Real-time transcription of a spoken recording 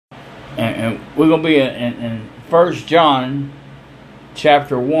and we're going to be in 1 John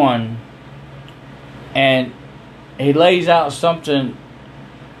chapter 1, and he lays out something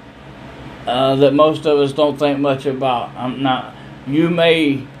that most of us don't think much about. You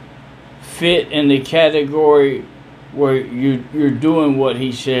may fit in the category where you're doing what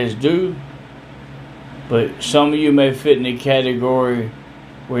he says do, but some of you may fit in the category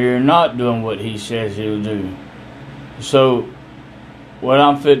where you're not doing what he says he'll do. So what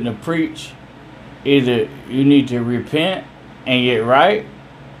I'm fitting to preach, either you need to repent and get right,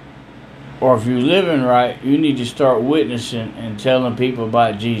 or if you're living right, you need to start witnessing and telling people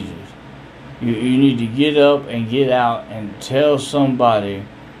about Jesus. You need to get up and get out and tell somebody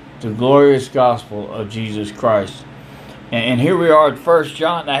the glorious gospel of Jesus Christ. And here we are at 1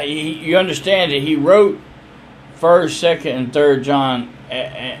 John. Now, you understand that he wrote 1st, 2nd, and 3rd John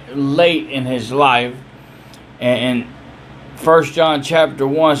late in his life. And 1 John chapter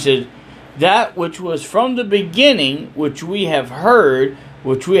 1 says, that which was from the beginning, which we have heard,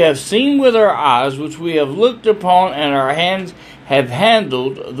 which we have seen with our eyes, which we have looked upon, and our hands have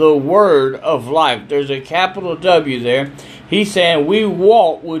handled, the word of life. There's a capital W there. He's saying we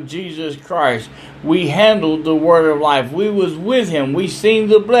walked with Jesus Christ. We handled the word of life. We was with him. We seen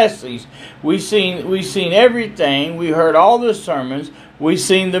the blessings. We seen everything. We heard all the sermons. We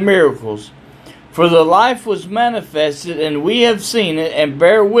seen the miracles. For the life was manifested, and we have seen it, and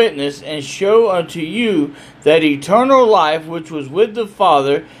bear witness, and show unto you that eternal life which was with the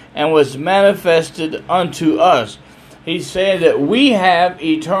Father, and was manifested unto us. He's saying that we have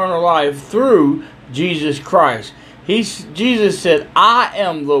eternal life through Jesus Christ. Jesus said, I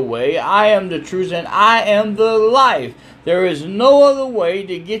am the way, I am the truth, and I am the life. There is no other way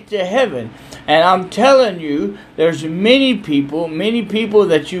to get to heaven. And I'm telling you, there's many people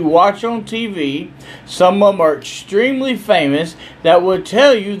that you watch on TV, some of them are extremely famous, that will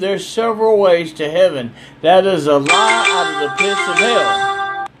tell you there's several ways to heaven. That is a lie out of the pits of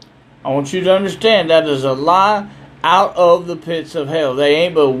hell. I want you to understand that is a lie out of the pits of hell. They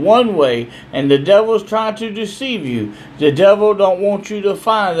ain't but one way, and the devil's trying to deceive you. The devil don't want you to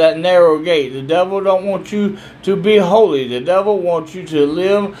find that narrow gate. The devil don't want you to be holy. The devil wants you to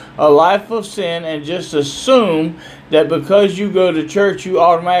live a life of sin and just assume that because you go to church, you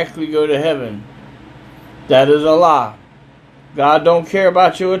automatically go to heaven. That is a lie. God don't care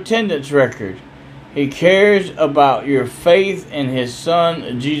about your attendance record. He cares about your faith in his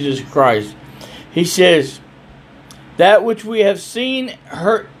Son, Jesus Christ. He says, that which we have seen,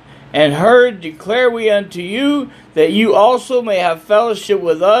 heard, declare we unto you, that you also may have fellowship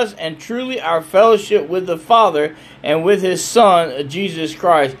with us, and truly our fellowship with the Father, and with his Son, Jesus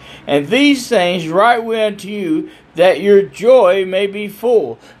Christ. And these things write we unto you, that your joy may be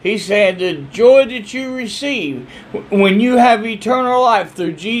full. He's saying the joy that you receive when you have eternal life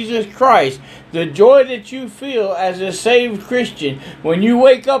through Jesus Christ, the joy that you feel as a saved Christian, when you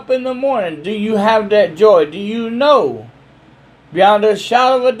wake up in the morning, do you have that joy? Do you know beyond a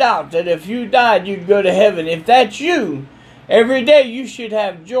shadow of a doubt that if you died, you'd go to heaven? If that's you, every day you should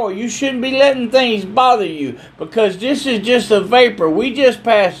have joy. You shouldn't be letting things bother you, because this is just a vapor. We just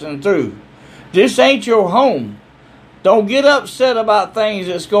passing through. This ain't your home. Don't get upset about things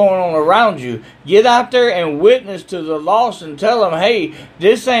that's going on around you. Get out there and witness to the lost and tell them, hey,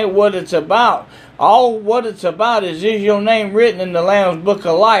 this ain't what it's about. All what it's about is your name written in the Lamb's Book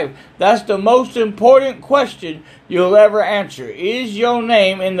of Life? That's the most important question you'll ever answer. Is your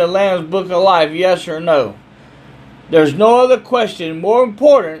name in the Lamb's Book of Life? Yes or no? There's no other question more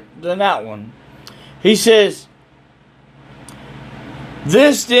important than that one. He says,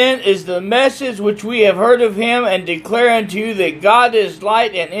 this then is the message which we have heard of him, and declare unto you that God is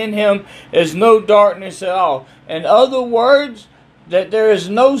light, and in him is no darkness at all. In other words, that there is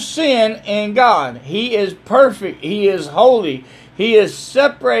no sin in God. He is perfect. He is holy. He is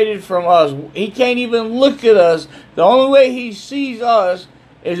separated from us. He can't even look at us. The only way he sees us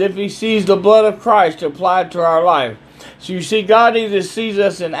is if he sees the blood of Christ applied to our life. So you see, God either sees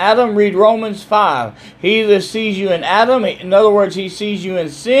us in Adam, read Romans 5. He either sees you in Adam, in other words, he sees you in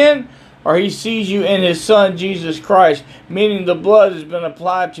sin, or he sees you in his Son, Jesus Christ, meaning the blood has been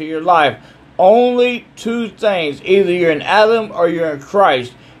applied to your life. Only two things. Either you're in Adam or you're in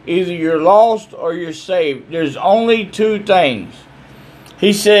Christ. Either you're lost or you're saved. There's only two things.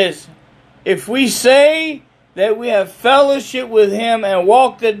 He says, if we say that we have fellowship with him and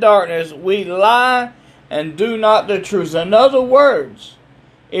walk in darkness, we lie and do not the truth. In other words,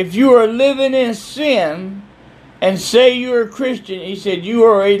 if you are living in sin and say you're a Christian, he said you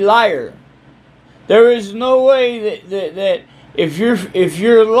are a liar. There is no way that if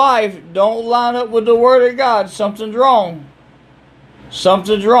your life don't line up with the Word of God, something's wrong.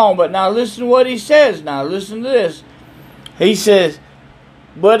 Something's wrong. But now listen to what he says. Now listen to this. He says,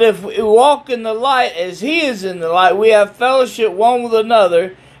 but if we walk in the light as he is in the light, we have fellowship one with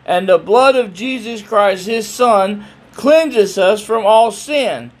another, and the blood of Jesus Christ, his Son, cleanses us from all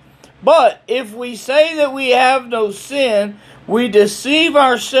sin. But if we say that we have no sin, we deceive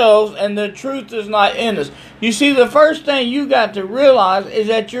ourselves, and the truth is not in us. You see, the first thing you got to realize is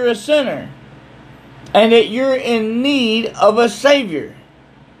that you're a sinner, and that you're in need of a Savior.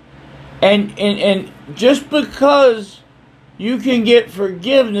 And just because you can get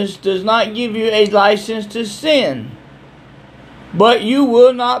forgiveness does not give you a license to sin. But you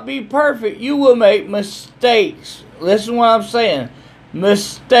will not be perfect. You will make mistakes. Listen to what I'm saying.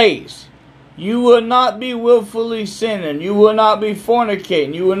 Mistakes. You will not be willfully sinning. You will not be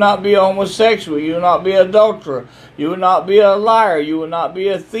fornicating. You will not be homosexual. You will not be an adulterer. You will not be a liar. You will not be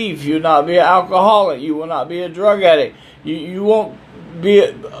a thief. You will not be an alcoholic. You will not be a drug addict. You won't be,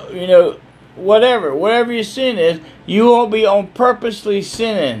 whatever your sin is, you won't be on purposely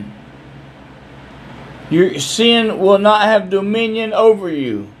sinning. Your sin will not have dominion over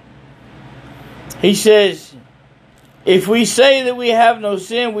you. He says, if we say that we have no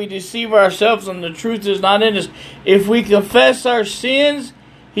sin, we deceive ourselves and the truth is not in us. If we confess our sins,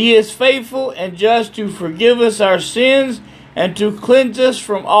 he is faithful and just to forgive us our sins and to cleanse us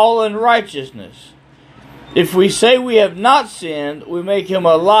from all unrighteousness. If we say we have not sinned, we make him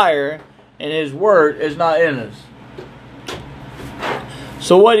a liar, and his word is not in us.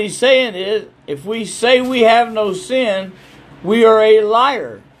 So what he's saying is, if we say we have no sin, we are a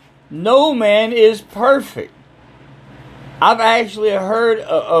liar. No man is perfect. I've actually heard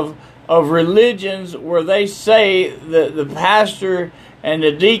of religions where they say that the pastor and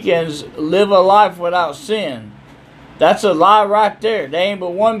the deacons live a life without sin. That's a lie right there. There ain't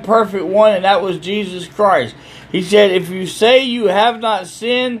but one perfect one, and that was Jesus Christ. He said, if you say you have not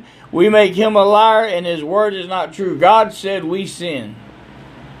sinned, we make him a liar, and his word is not true. God said we sin.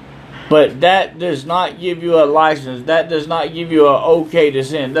 But that does not give you a license. That does not give you an okay to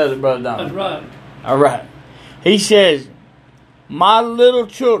sin, does it, Brother Don? That's right. All right. He says, my little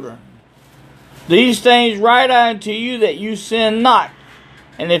children, these things write I unto you that you sin not.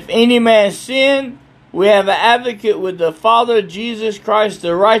 And if any man sin, we have an advocate with the Father, Jesus Christ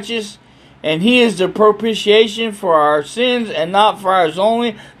the righteous, and he is the propitiation for our sins, and not for ours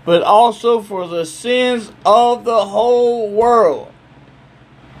only, but also for the sins of the whole world.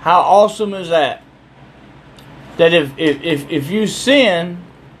 How awesome is that? That if you sin,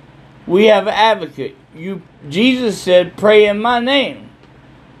 we have an advocate. Jesus said, pray in my name.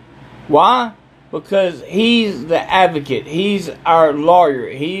 Why? Because he's the advocate. He's our lawyer.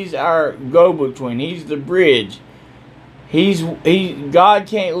 He's our go-between. He's the bridge. God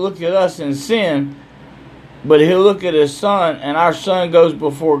can't look at us and sin, but he'll look at his son, and our son goes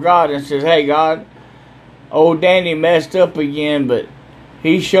before God and says, hey God, old Danny messed up again, but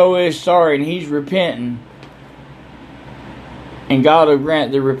he sure is sorry and he's repenting. And God will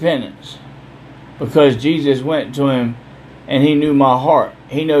grant the repentance. Because Jesus went to him and he knew my heart.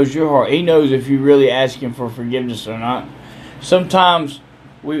 He knows your heart. He knows if you really ask him for forgiveness or not. Sometimes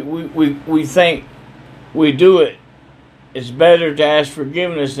we think we do it. It's better to ask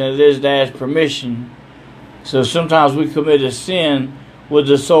forgiveness than it is to ask permission. So sometimes we commit a sin with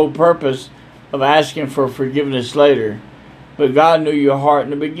the sole purpose of asking for forgiveness later. But God knew your heart in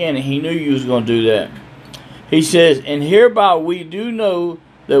the beginning. He knew you was going to do that. He says, and hereby we do know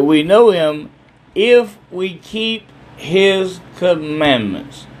that we know him if we keep his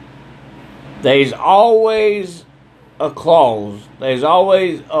commandments. There's always a clause. There's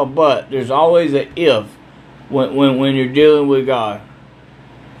always a but. There's always an if when you're dealing with God.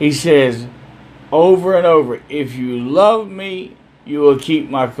 He says over and over, if you love me, you will keep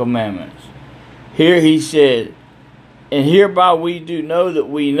my commandments. Here he said, and hereby we do know that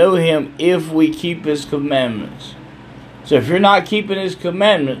we know him if we keep his commandments. So if you're not keeping his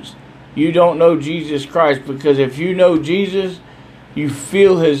commandments, you don't know Jesus Christ. Because if you know Jesus, you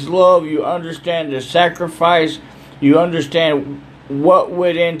feel his love, you understand the sacrifice, you understand what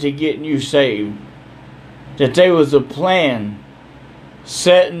went into getting you saved. That there was a plan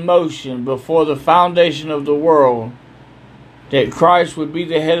set in motion before the foundation of the world, that Christ would be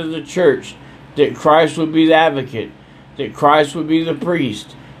the head of the church, that Christ would be the advocate, that Christ would be the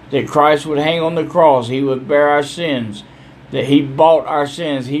priest, that Christ would hang on the cross, he would bear our sins, that he bought our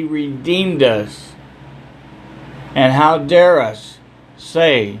sins, he redeemed us. And how dare us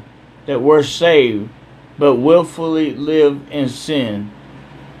say that we're saved, but willfully live in sin.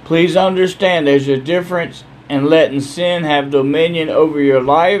 Please understand there's a difference in letting sin have dominion over your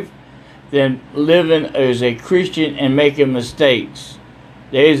life than living as a Christian and making mistakes.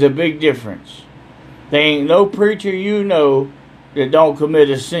 There is a big difference. There ain't no preacher you know that don't commit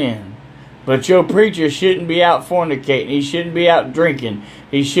a sin. But your preacher shouldn't be out fornicating. He shouldn't be out drinking.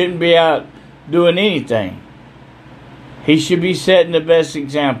 He shouldn't be out doing anything. He should be setting the best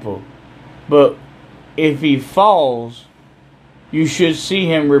example. But if he falls, you should see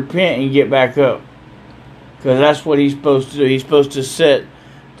him repent and get back up. Because that's what he's supposed to do. He's supposed to set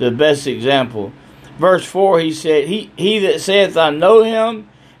the best example. Verse 4, he said, He that saith, I know him,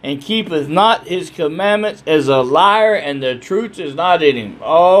 and keepeth not his commandments, is a liar, and the truth is not in him.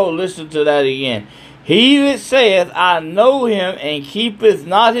 Oh, listen to that again. He that saith, I know him, and keepeth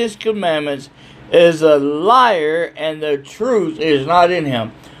not his commandments, is a liar, and the truth is not in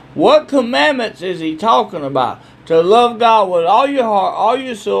him. What commandments is he talking about? To love God with all your heart, all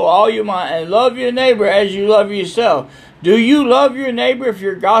your soul, all your mind, and love your neighbor as you love yourself. Do you love your neighbor if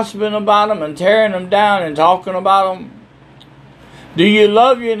you're gossiping about them and tearing them down and talking about them? Do you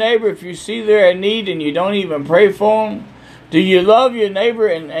love your neighbor if you see they're in need and you don't even pray for them? Do you love your neighbor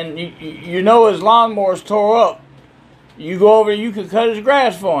and you know his lawnmower's tore up? You go over and you can cut his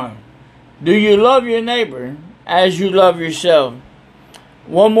grass for him. Do you love your neighbor as you love yourself?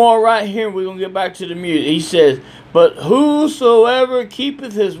 One more right here. We're going to get back to the music. He says, but whosoever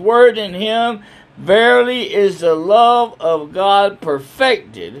keepeth his word in him, verily is the love of God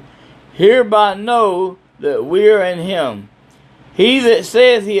perfected. Hereby know that we are in him. He that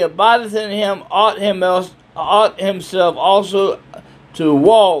saith he abideth in him ought himself also to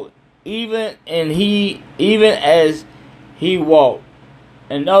walk, even as he walked.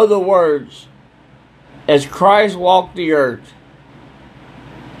 In other words, as Christ walked the earth,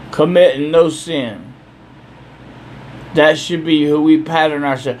 committing no sin. That should be who we pattern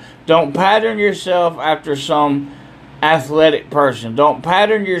ourselves. Don't pattern yourself after some athletic person. Don't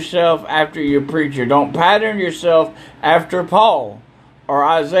pattern yourself after your preacher. Don't pattern yourself after Paul or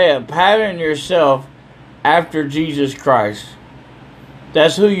Isaiah. Pattern yourself after Jesus Christ.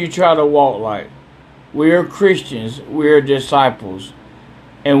 That's who you try to walk like. We are Christians. We are disciples.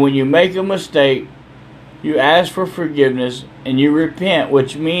 And when you make a mistake, you ask for forgiveness and you repent,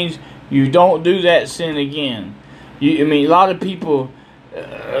 which means you don't do that sin again. A lot of people,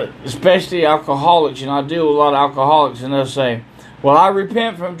 especially alcoholics, and I deal with a lot of alcoholics, and they'll say, well, I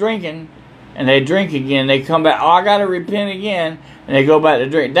repent from drinking, and they drink again. They come back, I got to repent again, and they go back to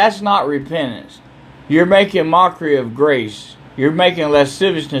drink. That's not repentance. You're making mockery of grace. You're making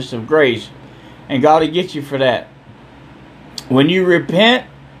lasciviousness of grace, and God will get you for that. When you repent,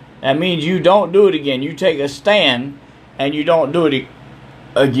 that means you don't do it again. You take a stand, and you don't do it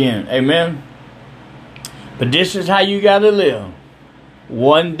again. Amen? But this is how you got to live.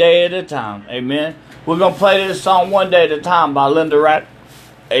 One day at a time. Amen? We're going to play this song One Day at a Time by Linda Wright.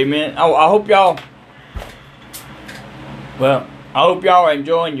 Amen? I hope y'all are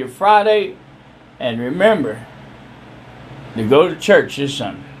enjoying your Friday. And remember to go to church this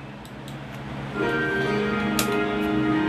Sunday.